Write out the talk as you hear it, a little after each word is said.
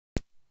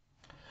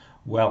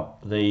Well,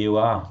 there you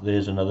are.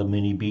 There's another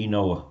mini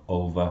Beano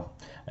over.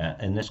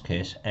 In this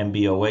case,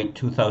 MB08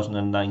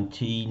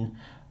 2019,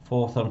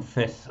 4th and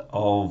 5th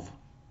of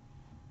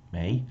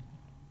May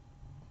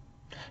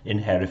in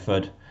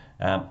Hereford.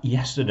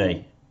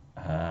 Yesterday,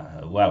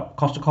 well,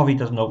 Costa Coffee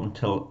doesn't open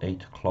till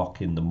 8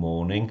 o'clock in the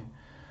morning,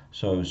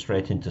 so I was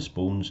straight into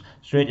spoons,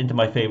 straight into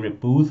my favourite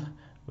booth,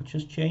 which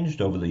has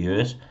changed over the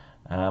years.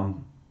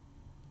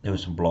 There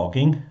was some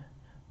blogging,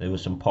 there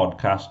was some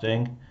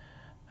podcasting,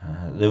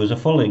 there was a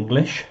full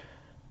English,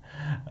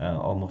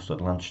 almost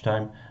at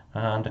lunchtime,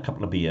 and a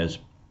couple of beers,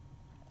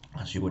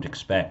 as you would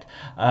expect.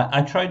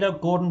 I tried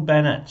out Gordon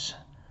Bennett's.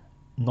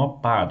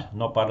 Not bad,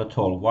 not bad at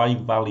all. Wye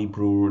Valley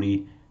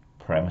Brewery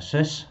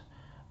premises.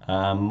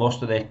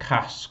 Most of their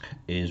cask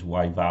is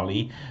Wye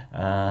Valley.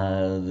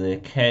 Their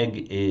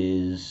keg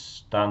is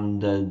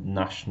standard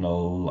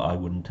national, I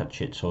wouldn't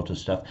touch it sort of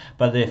stuff.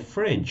 But their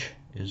fridge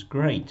is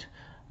great.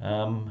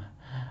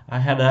 I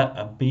had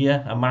a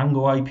beer, a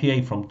mango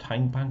IPA from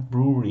Tyne Bank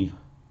Brewery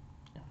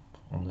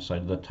on the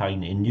side of the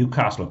Tyne in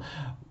Newcastle,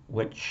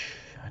 which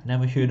I'd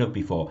never heard of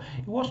before.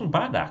 It wasn't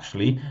bad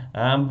actually.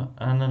 And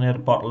then I had a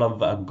bottle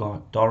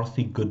of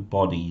Dorothy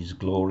Goodbody's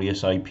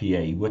Glorious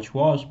IPA, which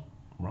was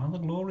rather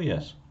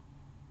glorious.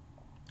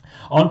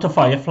 On to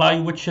Firefly,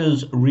 which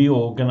has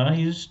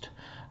reorganised.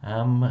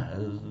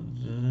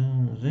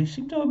 They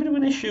seem to have a bit of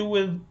an issue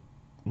with,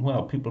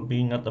 well, people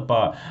being at the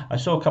bar. I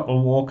saw a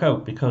couple walk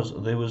out because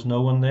there was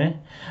no one there.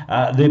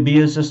 Their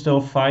beers are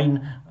still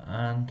fine,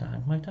 and I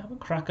might have a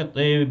crack at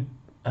their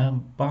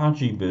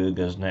bargee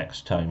burgers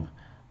next time.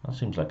 That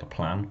seems like a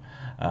plan.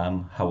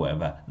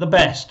 However, the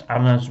best,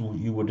 and as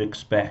you would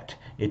expect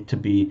it to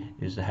be,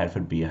 is the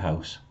Hereford Beer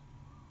House.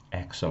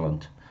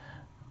 Excellent.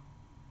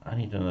 I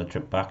need another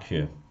trip back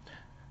here.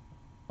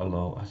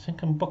 Although I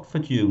think I'm booked for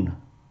June,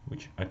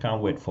 which I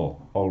can't wait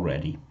for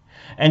already.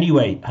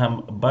 Anyway,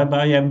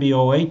 bye-bye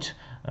MB08.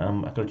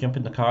 I've got to jump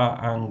in the car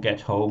and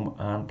get home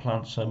and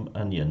plant some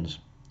onions.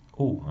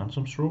 Oh, and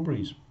some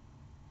strawberries.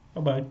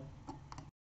 Bye-bye.